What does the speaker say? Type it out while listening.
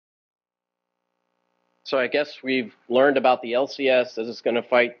So I guess we've learned about the LCS as it's going to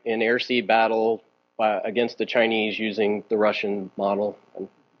fight in air-sea battle against the Chinese using the Russian model.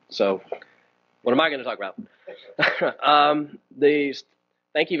 So what am I going to talk about?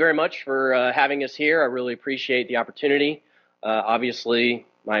 Thank you very much for having us here. I really appreciate the opportunity. Obviously,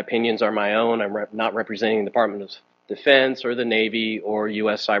 my opinions are my own. I'm not representing the Department of Defense or the Navy or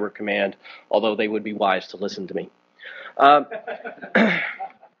U.S. Cyber Command, although they would be wise to listen to me.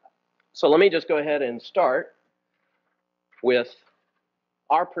 So let me just go ahead and start with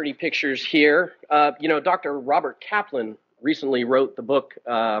our pretty pictures here. Dr. Robert Kaplan recently wrote the book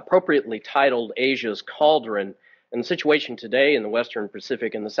appropriately titled Asia's Cauldron, and the situation today in the Western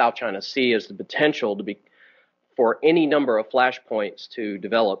Pacific and the South China Sea is the potential for any number of flashpoints to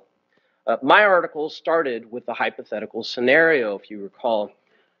develop. My article started with the hypothetical scenario, if you recall.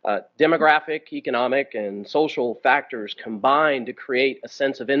 Demographic, economic, and social factors combine to create a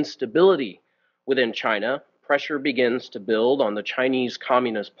sense of instability within China. Pressure begins to build on the Chinese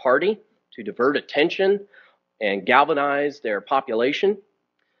Communist Party to divert attention and galvanize their population.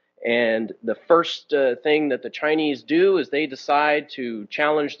 And the first thing that the Chinese do is they decide to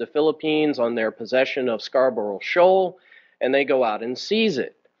challenge the Philippines on their possession of Scarborough Shoal, and they go out and seize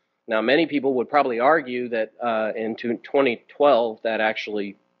it. Now, many people would probably argue that in 2012 that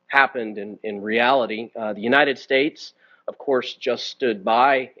actually happened in reality. The United States, of course, just stood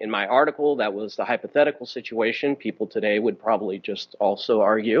by in my article. That was the hypothetical situation. People today would probably just also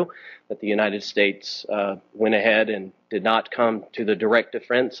argue that the United States went ahead and did not come to the direct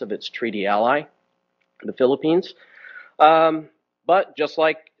defense of its treaty ally, the Philippines. But just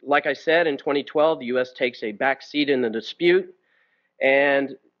like I said, in 2012, the U.S. takes a backseat in the dispute,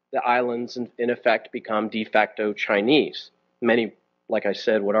 and the islands, in effect, become de facto Chinese. Many, like I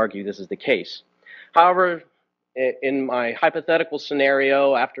said, would argue this is the case. However, in my hypothetical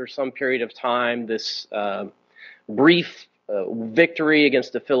scenario, after some period of time, this brief victory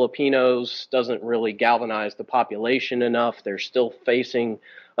against the Filipinos doesn't really galvanize the population enough. They're still facing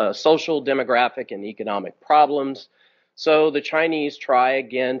social, demographic, and economic problems. So the Chinese try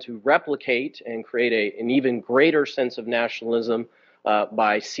again to replicate and create an even greater sense of nationalism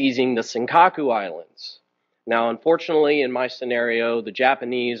by seizing the Senkaku Islands. Now, unfortunately, in my scenario, the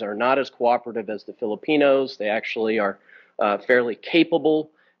Japanese are not as cooperative as the Filipinos. They actually are fairly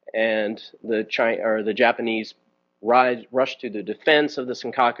capable, and the Japanese rush to the defense of the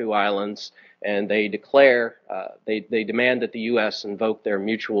Senkaku Islands, and they declare, they demand that the U.S. invoke their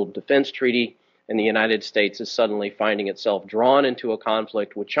mutual defense treaty, and the United States is suddenly finding itself drawn into a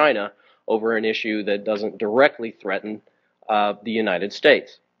conflict with China over an issue that doesn't directly threaten the United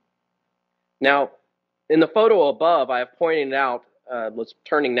States. Now, in the photo above, I have pointed out,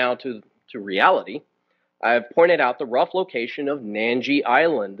 turning now to reality, I have pointed out the rough location of Nanji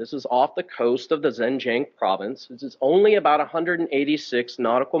Island. This is off the coast of the Zhejiang province. This is only about 186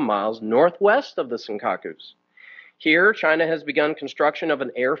 nautical miles northwest of the Senkakus. Here, China has begun construction of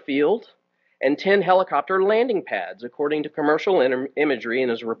an airfield and 10 helicopter landing pads, according to commercial imagery,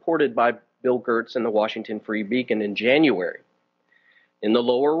 and as reported by Bill Gertz in the Washington Free Beacon in January. In the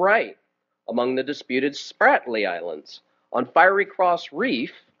lower right, among the disputed Spratly Islands, on Fiery Cross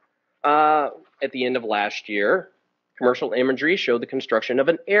Reef, at the end of last year, commercial imagery showed the construction of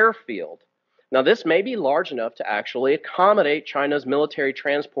an airfield. Now, this may be large enough to actually accommodate China's military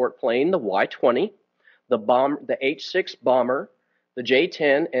transport plane, the Y-20, the H-6 bomber, the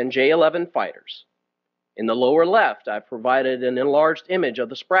J-10, and J-11 fighters. In the lower left, I've provided an enlarged image of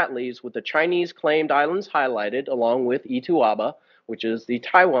the Spratlys with the Chinese claimed islands highlighted, along with Ituaba, which is the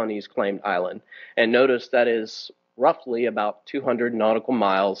Taiwanese claimed island. And notice that is roughly about 200 nautical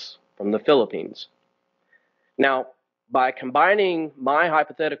miles from the Philippines. Now, by combining my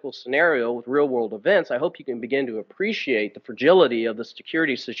hypothetical scenario with real-world events, I hope you can begin to appreciate the fragility of the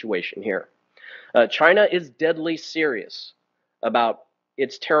security situation here. China is deadly serious about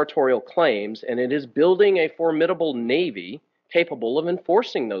its territorial claims, and it is building a formidable navy capable of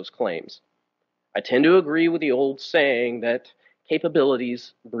enforcing those claims. I tend to agree with the old saying that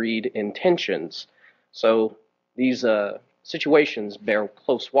capabilities breed intentions. So these situations bear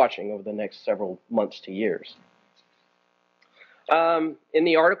close watching over the next several months to years. In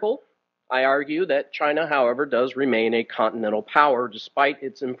the article, I argue that China, however, does remain a continental power despite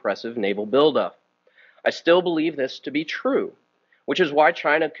its impressive naval buildup. I still believe this to be true, which is why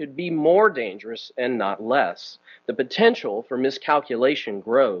China could be more dangerous and not less. The potential for miscalculation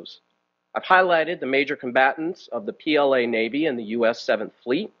grows. I've highlighted the major combatants of the PLA Navy and the U.S. 7th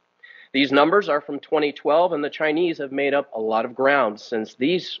Fleet. These numbers are from 2012, and the Chinese have made up a lot of ground since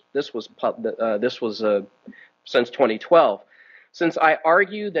since 2012. Since I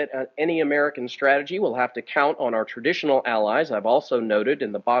argue that any American strategy will have to count on our traditional allies, I've also noted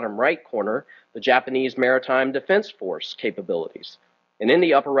in the bottom right corner the Japanese Maritime Defense Force capabilities. And in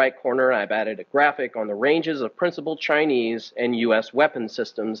the upper right corner, I've added a graphic on the ranges of principal Chinese and U.S. weapon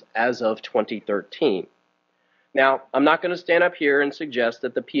systems as of 2013. Now, I'm not going to stand up here and suggest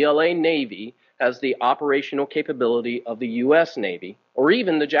that the PLA Navy has the operational capability of the U.S. Navy, or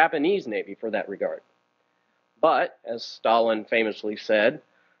even the Japanese Navy for that regard. But, as Stalin famously said,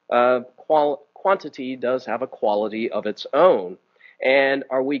 quantity does have a quality of its own. And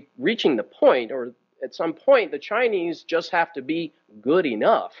are we reaching the point, or at some point, the Chinese just have to be good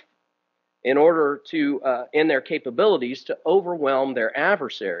enough in order to, in their capabilities, to overwhelm their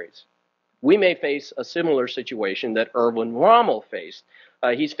adversaries? We may face a similar situation that Erwin Rommel faced.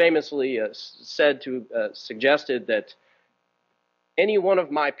 He's famously suggested that any one of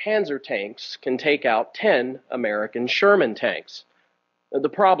my Panzer tanks can take out 10 American Sherman tanks. The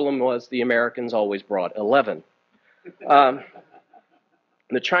problem was the Americans always brought 11. The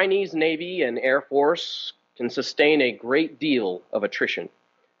Chinese Navy and Air Force can sustain a great deal of attrition.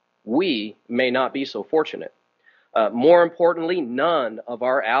 We may not be so fortunate. More importantly, none of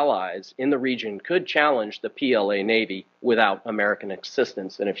our allies in the region could challenge the PLA Navy without American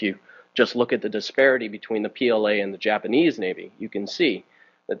assistance. And if you just look at the disparity between the PLA and the Japanese Navy, you can see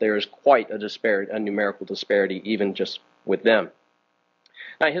that there is quite a numerical disparity even just with them.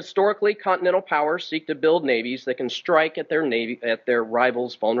 Now, historically, continental powers seek to build navies that can strike at their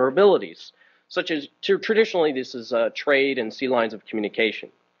rivals' vulnerabilities, such as traditionally this is trade and sea lines of communication.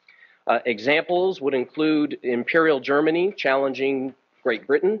 Examples would include Imperial Germany challenging Great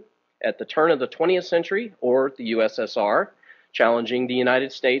Britain at the turn of the 20th century, or the USSR challenging the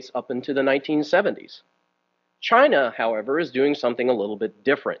United States up into the 1970s. China, however, is doing something a little bit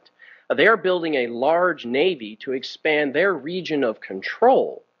different. They are building a large navy to expand their region of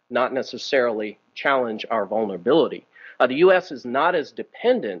control, not necessarily challenge our vulnerability. The U.S. is not as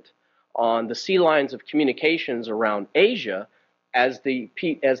dependent on the sea lines of communications around Asia as the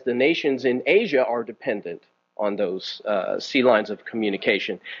nations in Asia are dependent on those sea lines of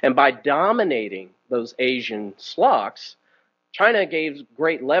communication. And by dominating those Asian slots, China gave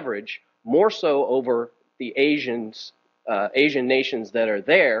great leverage, more so over the Asian nations that are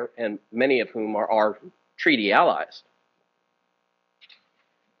there, and many of whom are our treaty allies.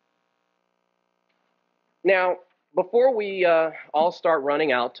 Now, before we all start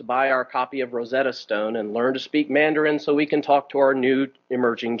running out to buy our copy of Rosetta Stone and learn to speak Mandarin so we can talk to our new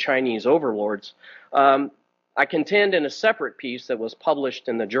emerging Chinese overlords, I contend in a separate piece that was published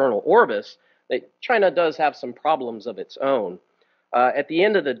in the journal Orbis that China does have some problems of its own. At the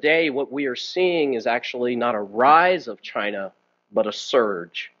end of the day, what we are seeing is actually not a rise of China, but a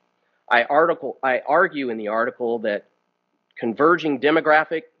surge. I argue in the article that converging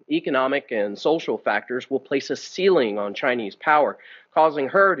demographic, economic, and social factors will place a ceiling on Chinese power, causing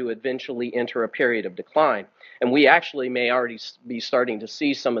her to eventually enter a period of decline. And we actually may already be starting to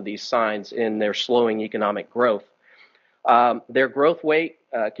see some of these signs in their slowing economic growth. Their growth rate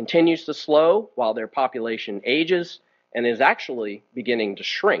continues to slow while their population ages and is actually beginning to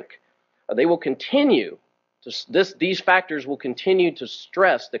shrink. They will continue these factors will continue to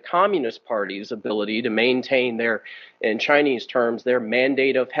stress the Communist Party's ability to maintain their, in Chinese terms, their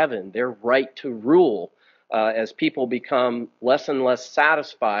mandate of heaven, their right to rule, as people become less and less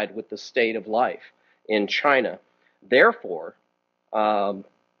satisfied with the state of life in China. Therefore,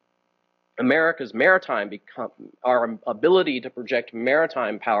 America's our ability to project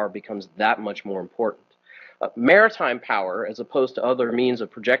maritime power becomes that much more important. Maritime power, as opposed to other means of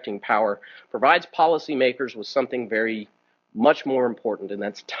projecting power, provides policymakers with something very much more important, and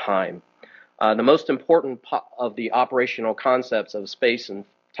that's time. The most important of the operational concepts of space and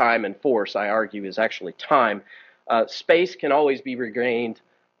time and force, I argue, is actually time. Space can always be regained.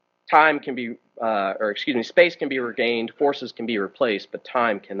 Space can be regained, forces can be replaced, but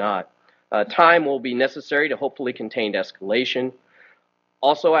time cannot. Time will be necessary to hopefully contain escalation.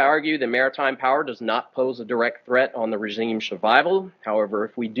 Also, I argue that maritime power does not pose a direct threat on the regime's survival. However,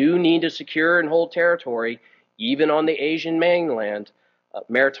 if we do need to secure and hold territory, even on the Asian mainland,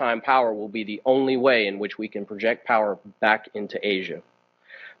 maritime power will be the only way in which we can project power back into Asia.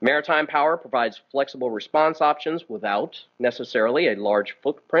 Maritime power provides flexible response options without necessarily a large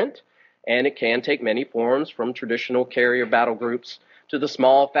footprint, and it can take many forms, from traditional carrier battle groups to the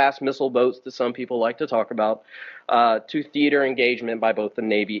small, fast missile boats that some people like to talk about, to theater engagement by both the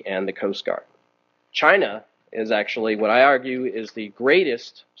Navy and the Coast Guard. China is actually, what I argue, is the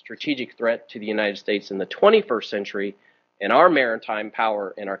greatest strategic threat to the United States in the 21st century, and our maritime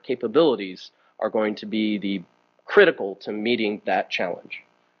power and our capabilities are going to be the critical to meeting that challenge.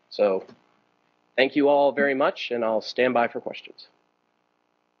 So thank you all very much, and I'll stand by for questions.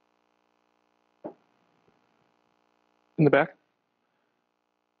 In the back.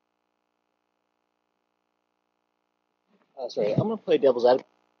 Sorry, I'm going to play devil's advocate.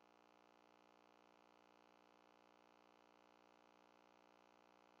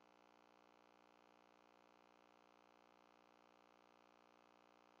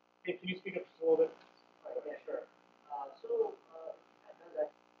 Hey, can you speak up just a little bit? Yeah, sure.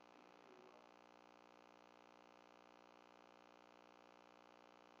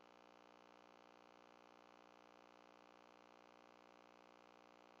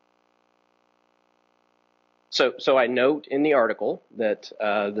 So I note in the article that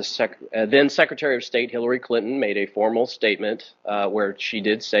then Secretary of State Hillary Clinton made a formal statement where she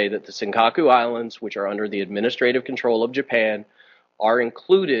did say that the Senkaku Islands, which are under the administrative control of Japan, are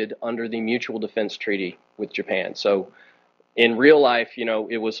included under the Mutual Defense Treaty with Japan. So in real life, you know,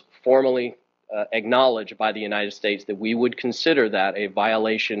 it was formally acknowledged by the United States that we would consider that a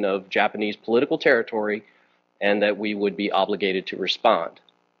violation of Japanese political territory and that we would be obligated to respond.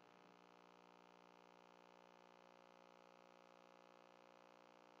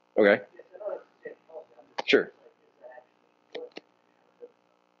 Okay. Sure.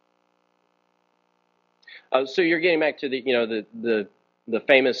 So you're getting back to the, you know, the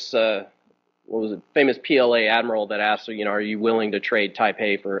famous what was it? Famous PLA admiral that asked, you know, are you willing to trade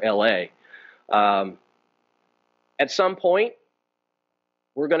Taipei for LA? At some point,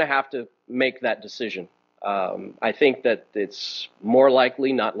 we're going to have to make that decision. I think that it's more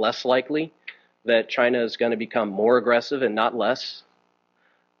likely, not less likely, that China is going to become more aggressive and not less.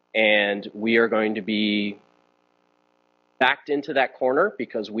 And we are going to be backed into that corner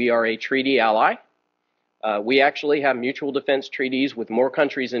because we are a treaty ally. We actually have mutual defense treaties with more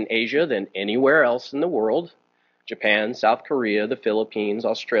countries in Asia than anywhere else in the world. Japan, South Korea, the Philippines,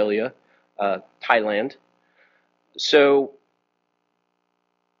 Australia, Thailand. So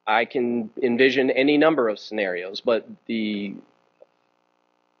I can envision any number of scenarios, but is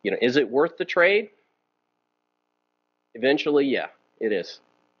it worth the trade? Eventually, yeah, it is.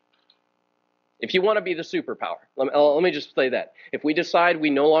 If you want to be the superpower, let me just say that. If we decide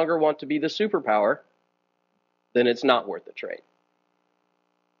we no longer want to be the superpower, then it's not worth the trade.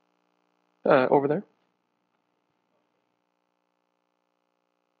 Over there.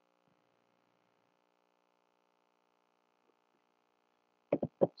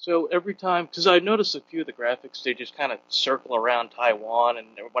 So every time, because I noticed a few of the graphics, they just kind of circle around Taiwan, and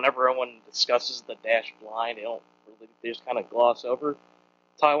whenever everyone discusses the dashed line, they just kind of gloss over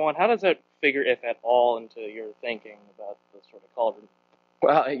Taiwan. How does that figure, if at all, into your thinking about the sort of cauldron?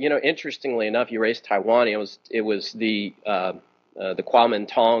 Well, you know, interestingly enough, you raised Taiwan. It was the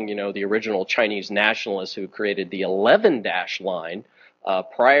Kuomintang, you know, the original Chinese nationalists who created the 11-dash line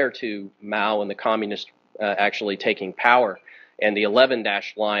prior to Mao and the communists actually taking power. And the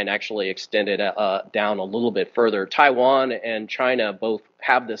 11-dash line actually extended down a little bit further. Taiwan and China both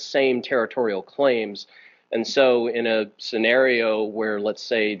have the same territorial claims. And so in a scenario where, let's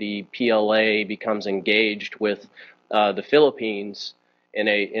say, the PLA becomes engaged with the Philippines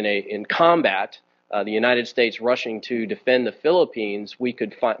in combat, the United States rushing to defend the Philippines, we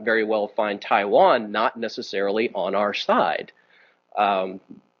could very well find Taiwan not necessarily on our side.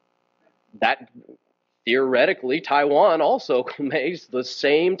 That theoretically, Taiwan also makes the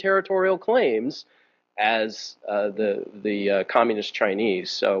same territorial claims as the communist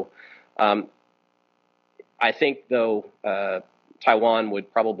Chinese. So I think, though, Taiwan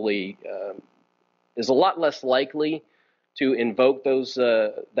would probably is a lot less likely to invoke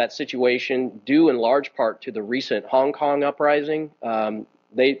that situation, due in large part to the recent Hong Kong uprising.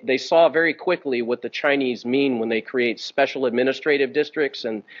 They saw very quickly what the Chinese mean when they create special administrative districts,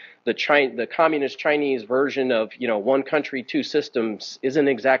 and the communist Chinese version of, you know, one country, two systems isn't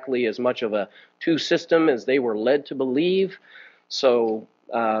exactly as much of a two system as they were led to believe. So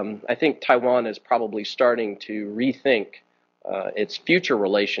I think Taiwan is probably starting to rethink its future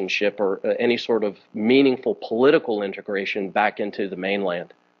relationship or any sort of meaningful political integration back into the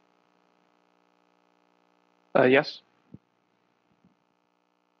mainland. Yes.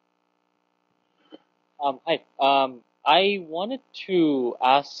 Hi. I wanted to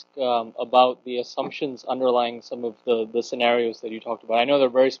ask about the assumptions underlying some of the scenarios that you talked about. I know they're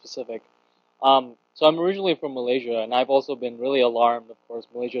very specific. So I'm originally from Malaysia, and I've also been really alarmed. Of course,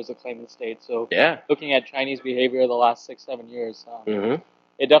 Malaysia is a claimant state, so Yeah. looking at Chinese behavior the last 6-7 years, Mm-hmm.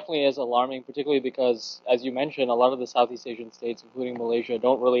 it definitely is alarming, particularly because, as you mentioned, a lot of the Southeast Asian states, including Malaysia,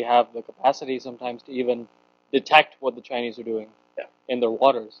 don't really have the capacity sometimes to even detect what the Chinese are doing Yeah. in their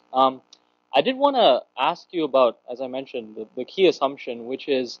waters. I did want to ask you about, as I mentioned, the key assumption, which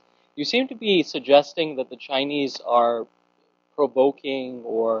is you seem to be suggesting that the Chinese are provoking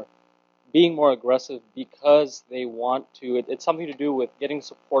or being more aggressive because they want to. It's something to do with getting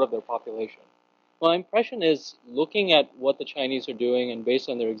support of their population. My impression is, looking at what the Chinese are doing and based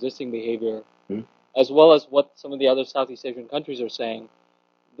on their existing behavior, as well as what some of the other Southeast Asian countries are saying,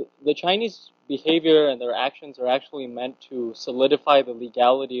 the Chinese behavior and their actions are actually meant to solidify the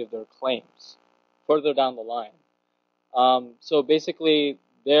legality of their claims further down the line. So basically,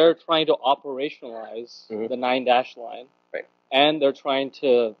 they're trying to operationalize the 9-dash line, right, and they're trying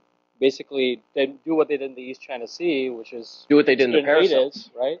to basically do what they did in the East China Sea, which is do what they did in the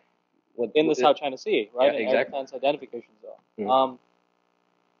Paracels, right? In the South China Sea, right? Yeah, in exactly. Air Defense Identification Zone.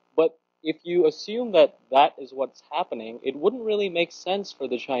 But if you assume that that is what's happening, it wouldn't really make sense for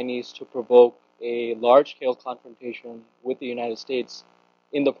the Chinese to provoke a large-scale confrontation with the United States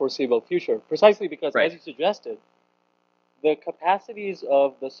in the foreseeable future, precisely because, as you suggested, the capacities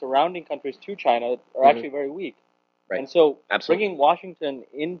of the surrounding countries to China are actually very weak. Right. And so Absolutely. bringing Washington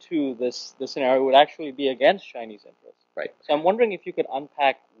into this scenario would actually be against Chinese interests. Right. So I'm wondering if you could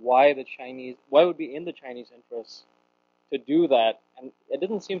unpack why would be in the Chinese interests to do that. And it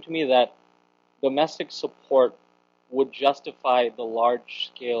didn't seem to me that domestic support would justify the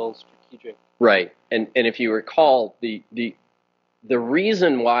large-scale strategic. Right. And if you recall, the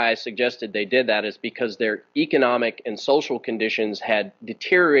reason why I suggested they did that is because their economic and social conditions had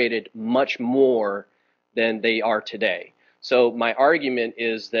deteriorated much more than they are today. So my argument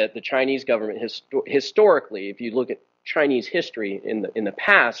is that the Chinese government historically, if you look at Chinese history in the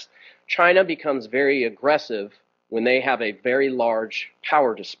past, China becomes very aggressive when they have a very large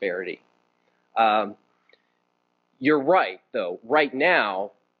power disparity. You're right, though. Right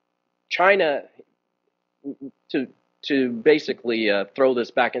now, China, to basically throw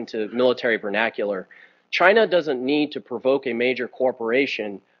this back into military vernacular, China doesn't need to provoke a major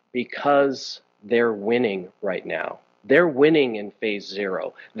corporation because they're winning right now. They're winning in phase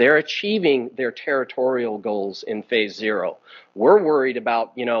 0. They're achieving their territorial goals in phase 0. We're worried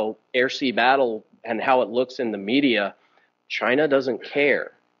about, air-sea battle and how it looks in the media. China doesn't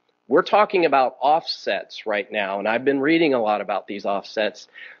care. We're talking about offsets right now, and I've been reading a lot about these offsets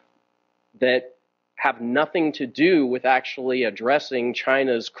that have nothing to do with actually addressing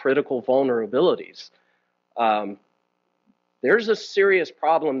China's critical vulnerabilities. There's a serious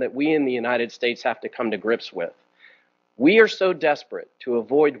problem that we in the United States have to come to grips with. We are so desperate to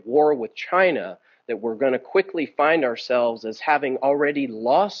avoid war with China that we're going to quickly find ourselves as having already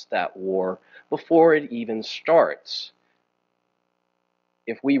lost that war before it even starts.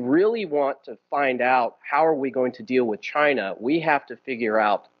 If we really want to find out how are we going to deal with China, we have to figure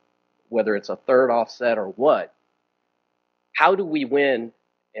out, whether it's a third offset or what, how do we win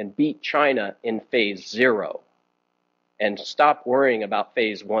and beat China in phase 0 and stop worrying about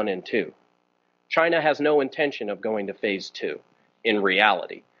phase 1 and 2. China has no intention of going to phase 2 in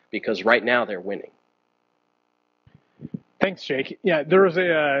reality, because right now they're winning. Thanks, Jake. Yeah, there was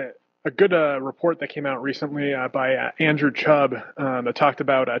a good report that came out recently by Andrew Chubb that talked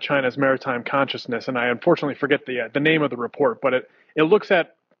about China's maritime consciousness, and I unfortunately forget the name of the report, but it looks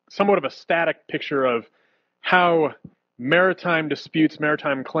at somewhat of a static picture of how maritime disputes,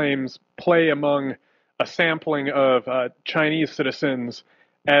 maritime claims play among a sampling of Chinese citizens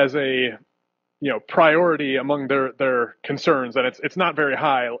as a priority among their concerns, and it's not very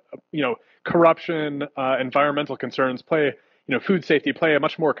high. Corruption, environmental concerns play, food safety play a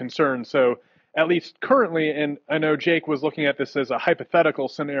much more concern. So at least currently, and I know Jake was looking at this as a hypothetical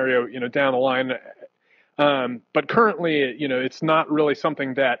scenario, down the line, but currently, it's not really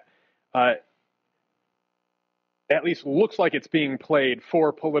something that at least looks like it's being played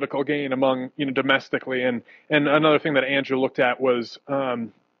for political gain among, domestically. And another thing that Andrew looked at was,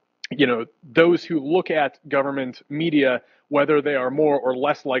 those who look at government media, whether they are more or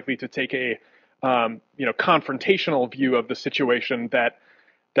less likely to take a, confrontational view of the situation, that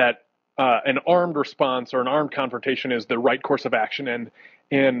an armed response or an armed confrontation is the right course of action.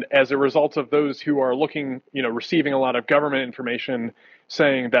 And as a result of those who are looking, receiving a lot of government information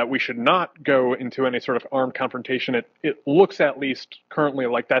saying that we should not go into any sort of armed confrontation, it looks, at least currently,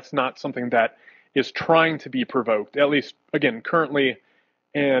 like that's not something that is trying to be provoked, at least, again, currently.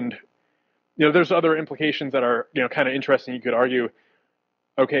 And, there's other implications that are, kind of interesting. You could argue,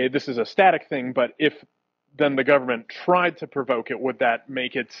 okay, this is a static thing, but if then the government tried to provoke it, would that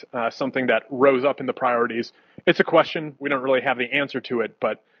make it something that rose up in the priorities? It's a question. We don't really have the answer to it,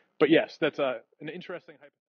 but yes, that's an interesting hypothesis.